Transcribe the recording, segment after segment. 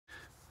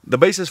The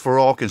basis for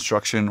all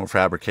construction or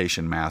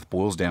fabrication math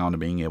boils down to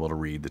being able to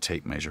read the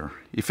tape measure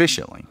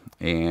efficiently.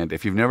 And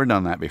if you've never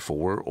done that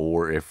before,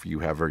 or if you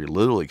have very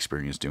little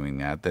experience doing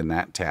that, then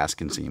that task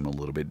can seem a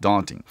little bit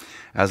daunting.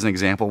 As an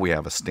example, we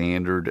have a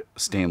standard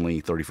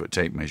Stanley 30-foot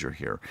tape measure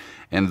here.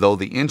 And though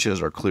the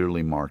inches are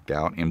clearly marked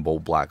out in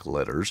bold black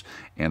letters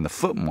and the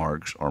foot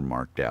marks are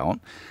marked out,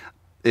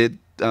 they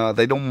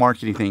don't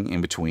mark anything in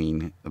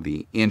between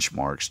the inch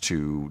marks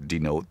to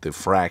denote the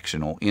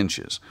fractional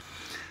inches.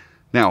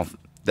 Now,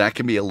 that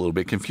can be a little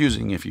bit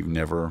confusing if you've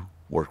never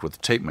worked with a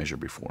tape measure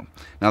before.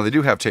 Now, they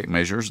do have tape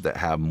measures that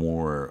have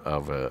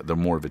they're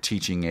more of a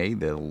teaching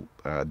aid. They'll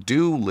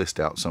do list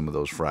out some of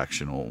those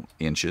fractional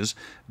inches.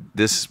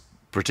 This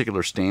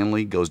particular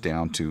Stanley goes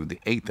down to the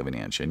 1/8 of an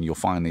inch, and you'll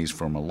find these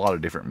from a lot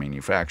of different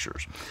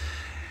manufacturers.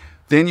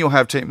 Then you'll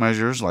have tape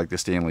measures like the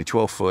Stanley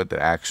 12-foot that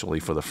actually,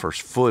 for the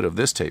first foot of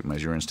this tape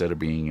measure, instead of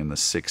being in the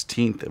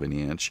 1/16 of an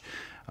inch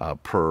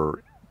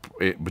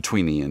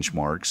between the inch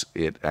marks,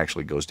 it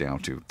actually goes down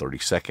to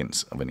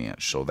 32nds of an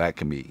inch. So that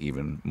can be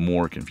even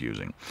more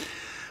confusing.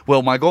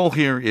 Well, my goal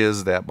here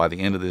is that by the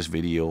end of this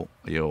video,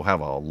 you'll have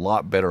a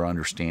lot better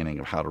understanding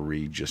of how to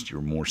read just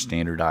your more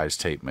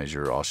standardized tape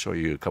measure. I'll show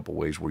you a couple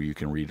ways where you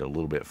can read a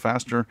little bit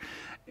faster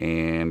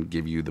and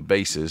give you the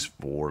basis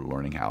for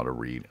learning how to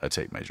read a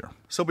tape measure.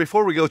 So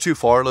before we go too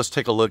far, let's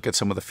take a look at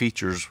some of the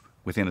features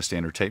within a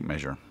standard tape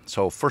measure.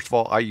 So first of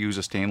all, I use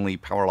a Stanley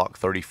PowerLock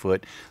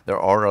 30-foot. There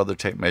are other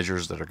tape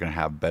measures that are going to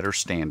have better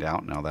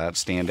standout. Now that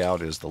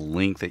standout is the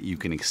length that you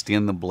can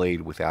extend the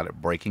blade without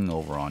it breaking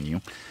over on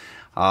you.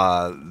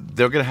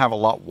 They're going to have a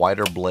lot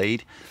wider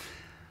blade.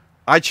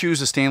 I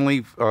choose a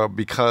Stanley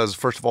because,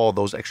 first of all,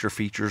 those extra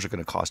features are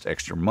going to cost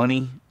extra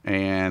money,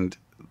 and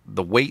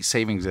the weight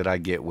savings that I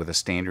get with a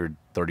standard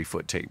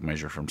 30-foot tape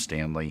measure from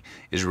Stanley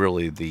is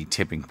really the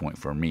tipping point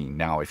for me.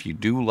 Now, if you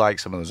do like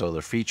some of those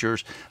other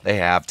features, they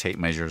have tape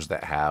measures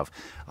that have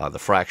the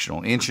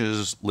fractional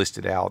inches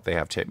listed out. They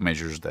have tape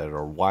measures that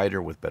are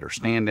wider with better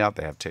standout.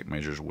 They have tape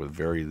measures with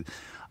very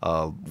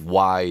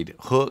wide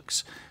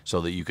hooks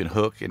so that you can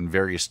hook in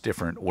various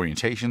different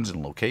orientations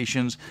and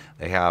locations.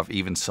 They have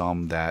even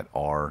some that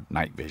are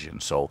night vision.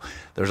 So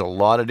there's a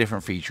lot of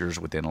different features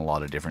within a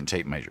lot of different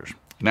tape measures.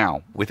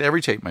 Now, with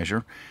every tape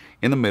measure,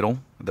 in the middle,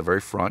 at the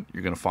very front,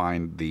 you're going to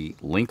find the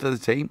length of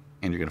the tape,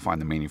 and you're going to find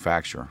the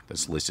manufacturer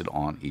that's listed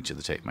on each of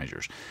the tape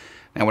measures.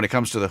 Now, when it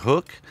comes to the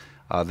hook,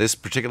 this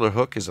particular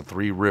hook is a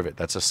 3 rivet.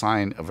 That's a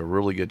sign of a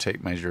really good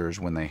tape measure is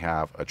when they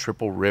have a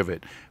triple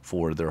rivet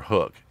for their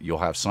hook. You'll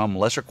have some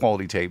lesser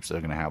quality tapes that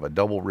are going to have a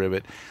double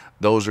rivet.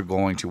 Those are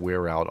going to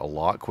wear out a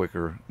lot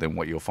quicker than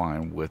what you'll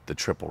find with the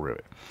triple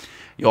rivet.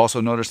 You also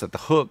notice that the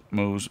hook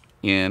moves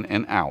in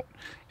and out,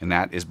 and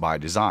that is by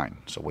design.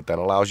 So what that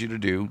allows you to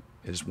do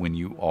is when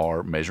you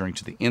are measuring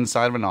to the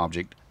inside of an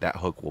object, that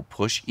hook will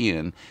push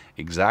in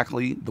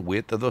exactly the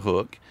width of the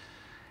hook,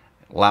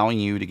 allowing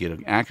you to get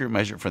an accurate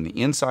measure from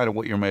the inside of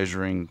what you're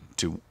measuring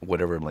to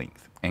whatever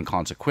length. And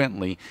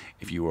consequently,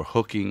 if you are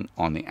hooking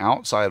on the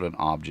outside of an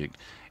object,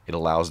 it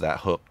allows that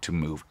hook to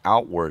move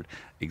outward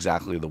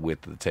exactly the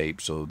width of the tape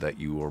so that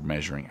you are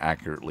measuring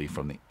accurately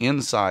from the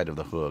inside of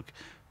the hook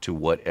to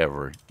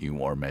whatever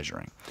you are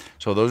measuring.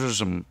 So those are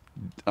some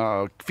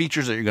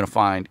features that you're going to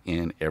find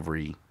in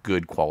every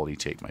good quality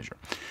tape measure.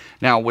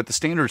 Now, with the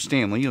standard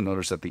Stanley, you'll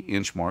notice that the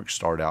inch marks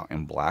start out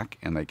in black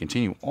and they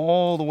continue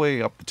all the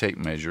way up the tape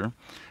measure.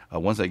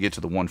 Once they get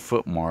to the 1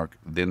 foot mark,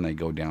 then they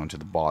go down to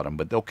the bottom,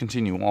 but they'll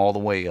continue all the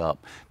way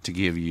up to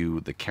give you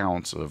the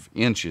counts of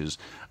inches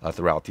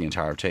throughout the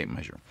entire tape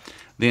measure.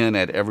 Then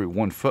at every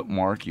 1 foot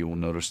mark, you will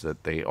notice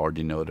that they are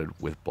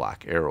denoted with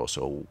black arrows.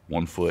 So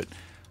 1 foot,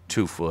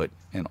 2 foot,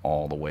 and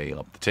all the way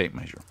up the tape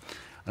measure.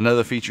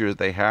 Another feature that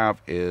they have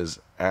is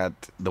at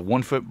the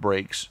 1 foot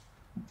breaks,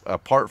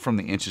 apart from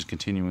the inches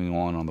continuing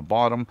on the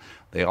bottom,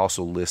 they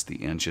also list the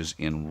inches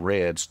in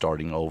red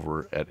starting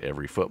over at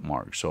every foot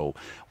mark. So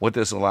what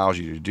this allows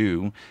you to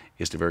do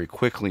is to very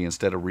quickly,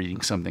 instead of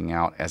reading something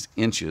out as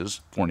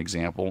inches, for an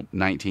example,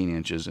 19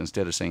 inches,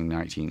 instead of saying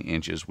 19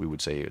 inches, we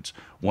would say it's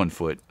 1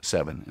 foot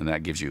 7, and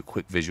that gives you a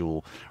quick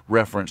visual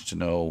reference to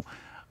know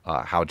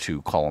how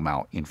to call them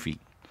out in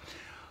feet.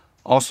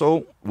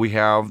 Also, we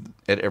have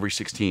at every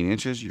 16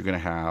 inches, you're going to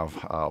have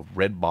a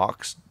red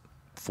box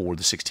for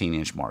the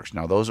 16-inch marks.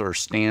 Now, those are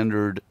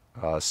standard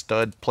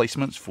stud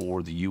placements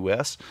for the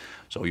U.S.,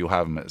 so you'll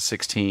have them at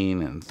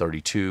 16 and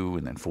 32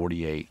 and then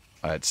 48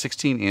 at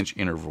 16-inch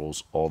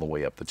intervals all the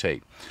way up the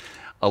tape.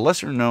 A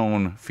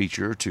lesser-known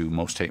feature to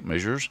most tape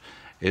measures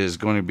is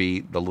going to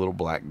be the little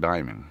black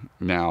diamond.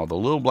 Now, the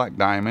little black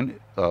diamond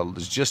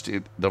is just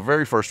the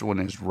very first one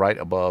is right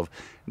above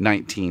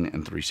 19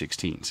 and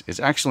 3/16. It's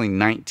actually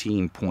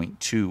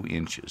 19.2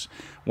 inches.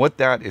 What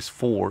that is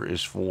for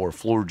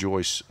floor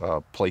joist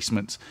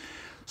placements.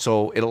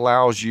 So it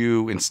allows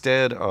you,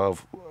 instead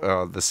of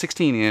the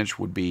 16-inch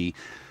would be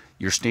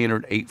your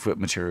standard 8-foot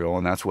material,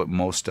 and that's what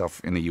most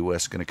stuff in the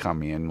U.S. is going to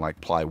come in,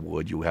 like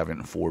plywood. You have it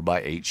in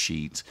 4x8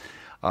 sheets.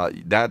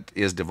 That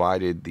is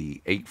divided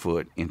the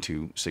 8-foot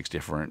into 6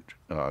 different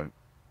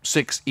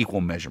 6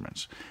 equal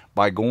measurements.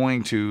 By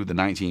going to the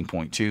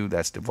 19.2,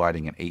 that's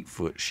dividing an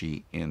 8-foot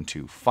sheet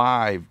into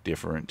 5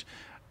 different,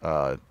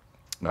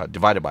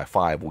 divided by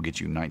 5 will get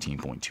you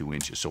 19.2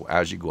 inches. So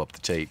as you go up the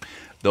tape,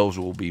 those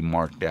will be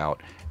marked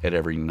out at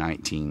every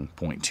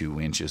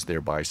 19.2 inches,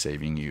 thereby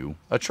saving you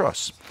a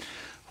truss.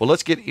 Well,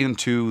 let's get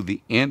into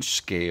the inch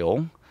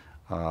scale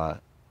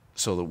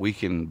so that we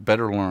can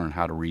better learn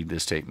how to read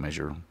this tape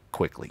measure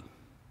quickly.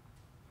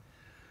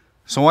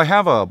 So I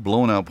have a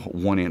blown up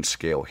 1-inch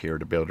scale here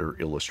to better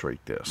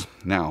illustrate this.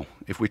 Now,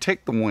 if we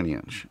take the 1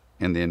 inch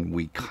and then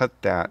we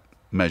cut that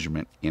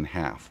measurement in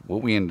half,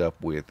 what we end up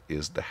with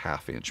is the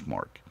 1/2 inch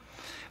mark.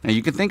 Now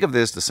you can think of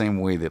this the same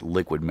way that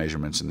liquid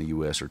measurements in the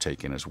US are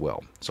taken as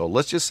well. So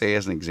let's just say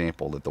as an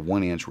example that the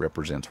 1 inch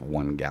represents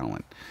 1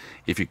 gallon.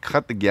 If you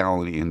cut the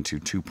gallon into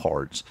 2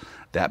 parts,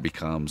 that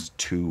becomes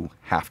 2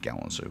 half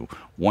gallons. So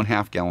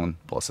 1/2 gallon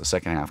plus a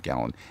second half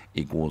gallon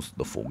equals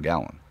the full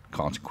gallon.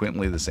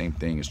 Consequently, the same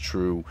thing is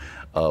true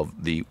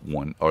of the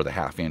 1 or the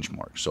 1/2 inch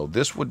mark. So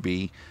this would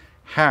be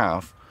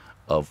half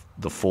of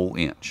the full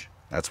inch.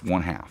 That's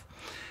 1/2.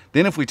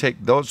 Then if we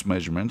take those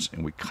measurements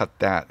and we cut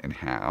that in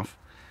half,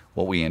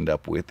 what we end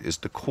up with is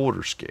the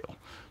quarter scale.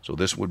 So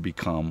this would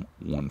become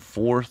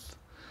 1/4.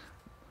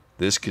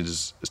 This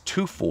is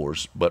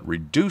 2/4, but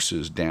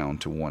reduces down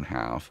to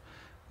 1/2.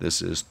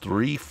 This is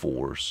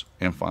 3/4,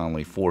 and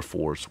finally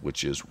 4/4,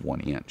 which is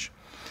 1 inch.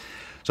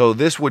 So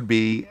this would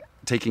be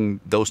taking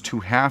those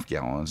 2 half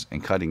gallons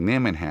and cutting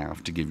them in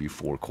half to give you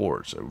 4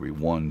 quarts. So it would be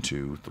 1,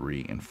 2,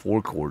 3, and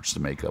 4 quarts to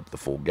make up the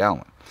full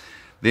gallon.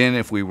 Then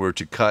if we were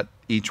to cut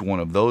each one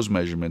of those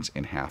measurements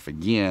in half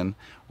again,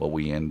 what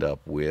we end up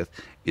with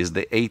is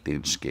the 1/8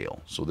 inch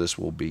scale. So this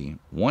will be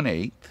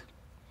 1/8,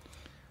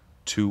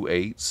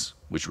 2/8,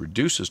 which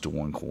reduces to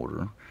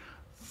 1/4,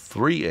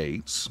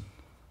 3/8,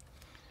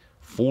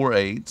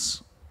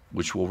 4/8,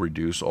 which will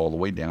reduce all the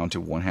way down to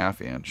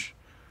 1/2 inch,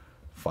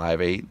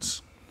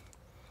 5/8,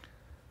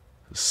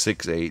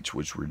 6/8,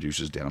 which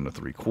reduces down to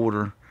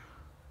 3/4,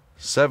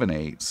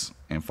 7/8,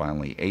 and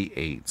finally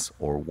 8/8,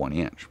 or 1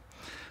 inch.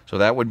 So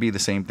that would be the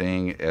same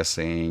thing as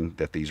saying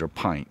that these are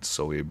pints.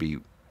 So it would be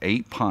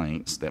 8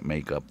 pints that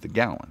make up the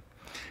gallon.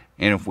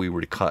 And if we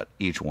were to cut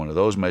each one of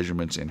those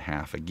measurements in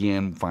half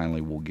again, finally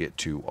we'll get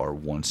to our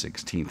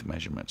 1/16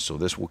 measurement. So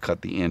this will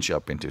cut the inch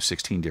up into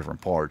 16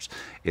 different parts.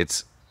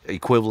 It's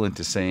equivalent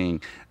to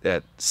saying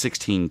that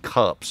 16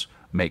 cups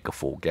make a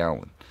full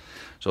gallon.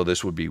 So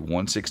this would be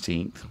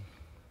 1/16,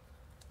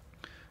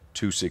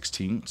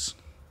 2/16,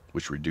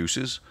 which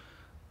reduces,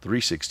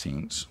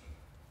 3/16,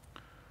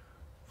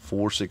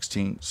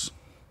 4/16,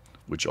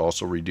 which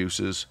also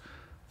reduces,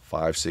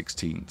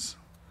 5/16,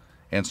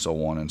 and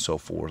so on and so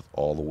forth,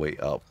 all the way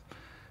up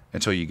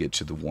until you get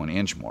to the 1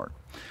 inch mark.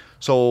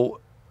 So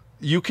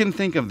you can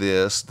think of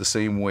this the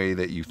same way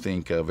that you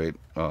think of it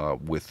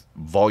with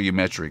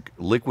volumetric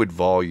liquid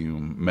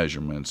volume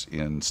measurements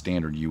in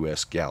standard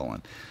US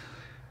gallon.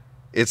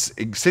 It's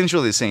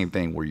essentially the same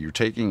thing where you're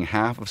taking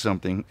half of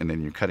something and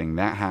then you're cutting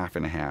that half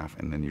in half,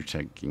 and then you're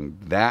taking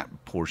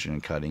that portion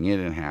and cutting it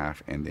in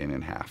half, and then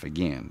in half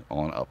again,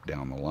 on up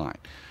down the line.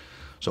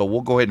 So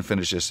we'll go ahead and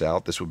finish this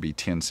out. This would be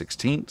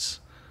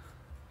 10/16,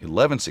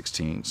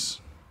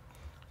 11/16,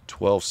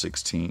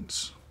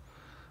 12/16,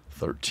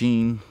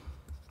 13,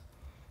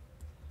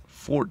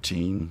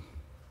 14,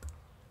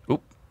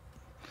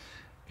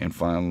 and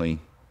finally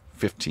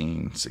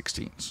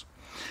 15/16.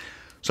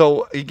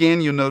 So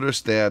again, you'll notice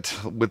that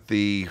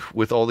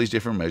with all these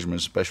different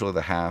measurements, especially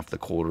the half, the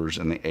quarters,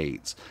 and the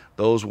 8ths,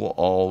 those will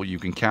all, you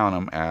can count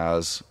them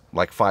as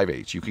like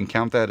 5/8. You can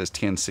count that as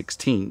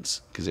 10/16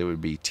 because it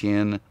would be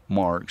 10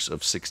 marks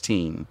of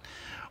 16,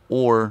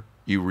 or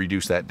you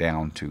reduce that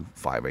down to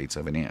 5/8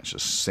 of an inch. The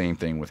same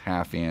thing with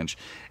 1/2 inch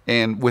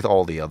and with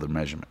all the other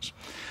measurements.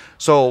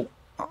 So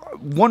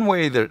one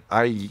way that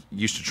I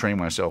used to train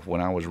myself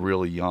when I was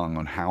really young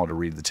on how to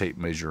read the tape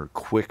measure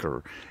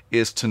quicker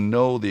is to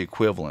know the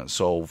equivalent.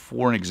 So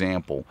for an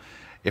example,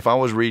 if I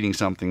was reading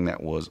something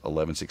that was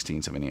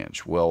 11/16 of an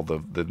inch, well,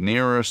 the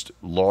nearest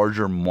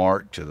larger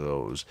mark to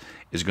those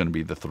is going to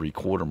be the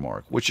 3/4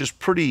 mark, which is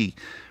pretty,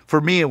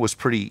 for me, it was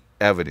pretty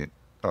evident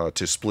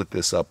to split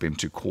this up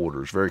into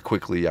quarters. Very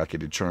quickly, I could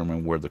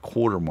determine where the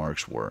quarter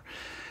marks were.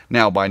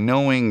 Now, by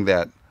knowing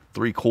that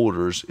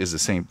 3/4 is the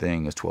same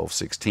thing as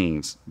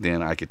 12/16,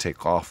 then I could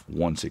take off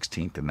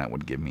 1/16, and that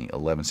would give me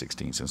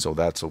 11/16. And so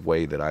that's a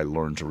way that I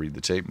learned to read the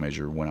tape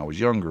measure when I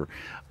was younger,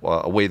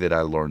 a way that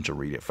I learned to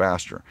read it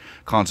faster.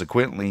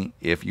 Consequently,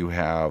 if you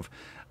have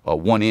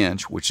 1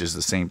 inch, which is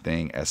the same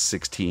thing as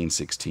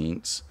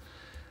 16/16,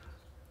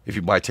 if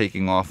you, by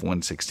taking off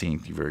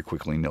 1/16, you very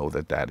quickly know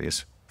that that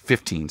is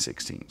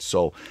 15/16.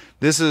 So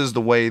this is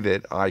the way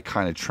that I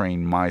kind of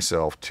trained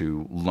myself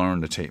to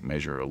learn the tape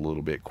measure a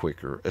little bit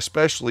quicker,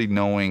 especially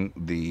knowing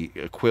the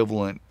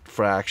equivalent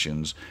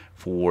fractions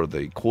for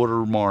the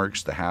quarter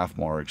marks, the half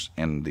marks,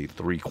 and the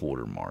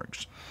 3/4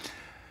 marks.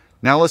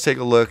 Now let's take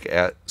a look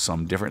at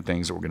some different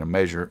things that we're going to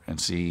measure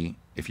and see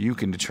if you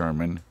can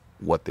determine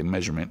what the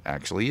measurement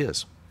actually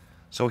is.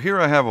 So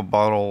here I have a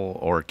bottle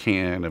or a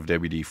can of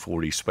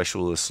WD-40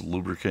 Specialist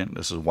lubricant.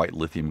 This is white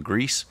lithium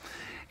grease.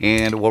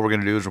 And what we're going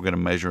to do is we're going to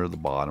measure the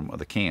bottom of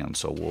the can.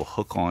 So we'll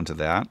hook onto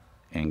that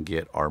and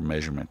get our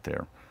measurement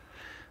there.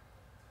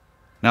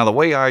 Now the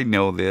way I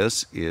know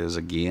this is,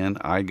 again,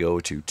 I go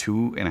to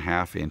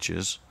 2.5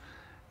 inches.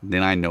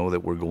 Then I know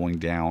that we're going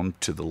down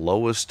to the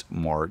lowest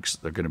marks.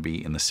 They're going to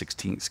be in the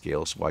 16th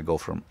scale. So I go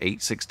from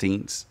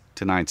 8/16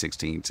 to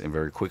 9/16, and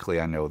very quickly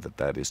I know that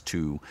that is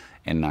 2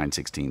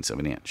 9/16 of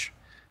an inch.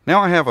 Now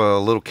I have a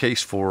little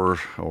case or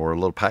a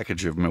little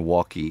package of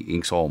Milwaukee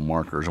Inksol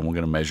markers, and we're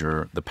going to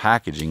measure the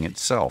packaging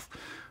itself.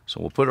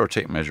 So we'll put our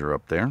tape measure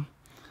up there,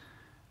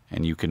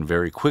 and you can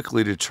very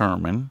quickly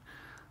determine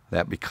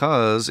that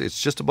because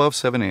it's just above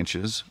 7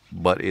 inches,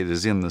 but it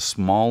is in the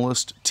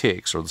smallest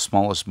ticks or the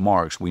smallest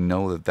marks, we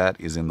know that that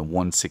is in the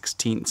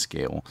 1/16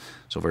 scale.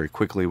 So very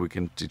quickly we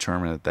can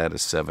determine that that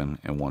is 7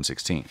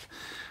 1/16.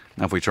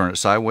 Now if we turn it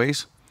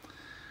sideways,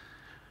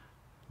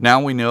 now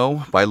we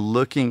know by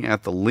looking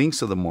at the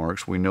lengths of the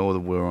marks, we know that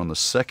we're on the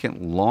second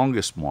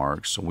longest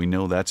mark, so we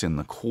know that's in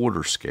the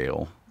 1/4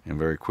 scale, and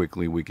very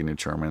quickly we can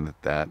determine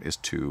that that is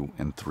 2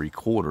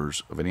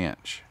 3/4 of an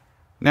inch.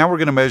 Now we're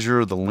going to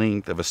measure the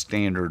length of a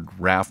standard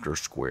Rafter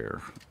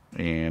square,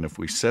 and if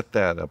we set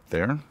that up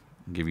there,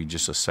 I'll give you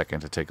just a second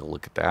to take a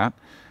look at that.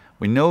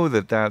 We know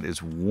that that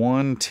is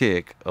 1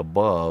 tick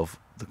above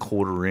the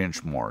 1/4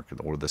 inch mark,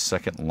 or the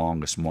second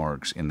longest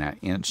marks in that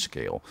inch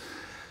scale.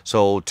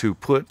 So to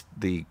put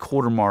the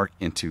 1/4 mark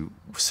into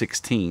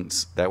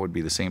 16ths, that would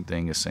be the same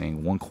thing as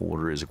saying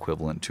 1/4 is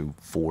equivalent to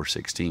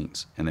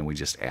 4/16, and then we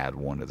just add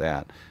 1 to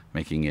that,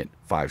 making it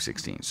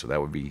 5/16. So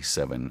that would be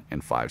 7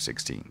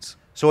 5/16.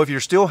 So if you're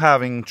still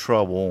having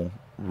trouble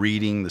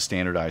reading the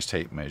standardized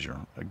tape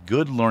measure,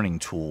 good learning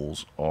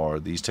tools are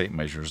these tape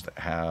measures that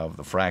have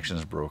the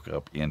fractions broke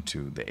up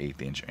into the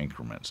 1/8 inch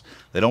increments.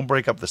 They don't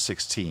break up the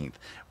 16th.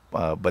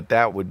 But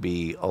that would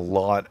be a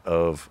lot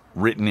of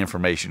written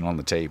information on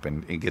the tape,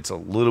 and it gets a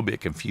little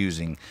bit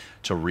confusing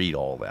to read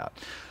all that.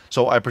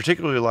 So I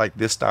particularly like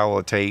this style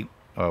of tape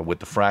with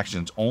the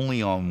fractions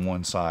only on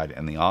one side,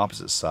 and the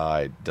opposite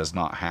side does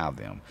not have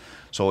them.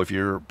 So if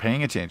you're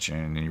paying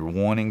attention and you're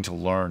wanting to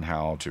learn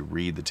how to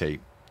read the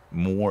tape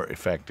more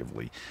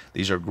effectively,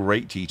 these are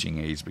great teaching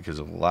aids because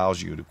it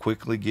allows you to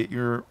quickly get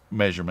your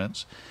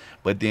measurements,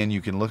 but then you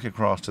can look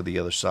across to the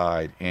other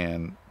side,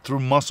 and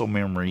through muscle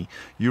memory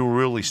you'll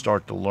really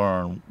start to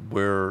learn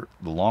where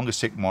the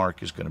longest tick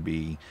mark is going to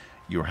be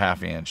your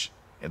 1/2 inch,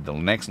 and the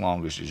next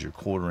longest is your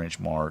 1/4 inch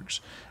marks,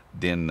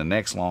 then the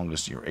next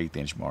longest your 1/8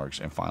 inch marks,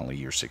 and finally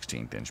your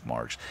 16th inch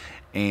marks.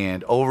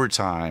 And over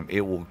time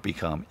it will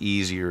become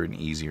easier and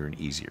easier and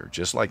easier.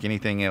 Just like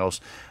anything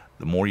else,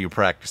 the more you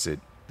practice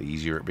it, the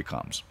easier it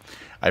becomes.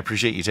 I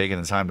appreciate you taking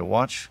the time to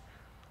watch.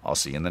 I'll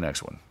see you in the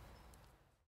next one.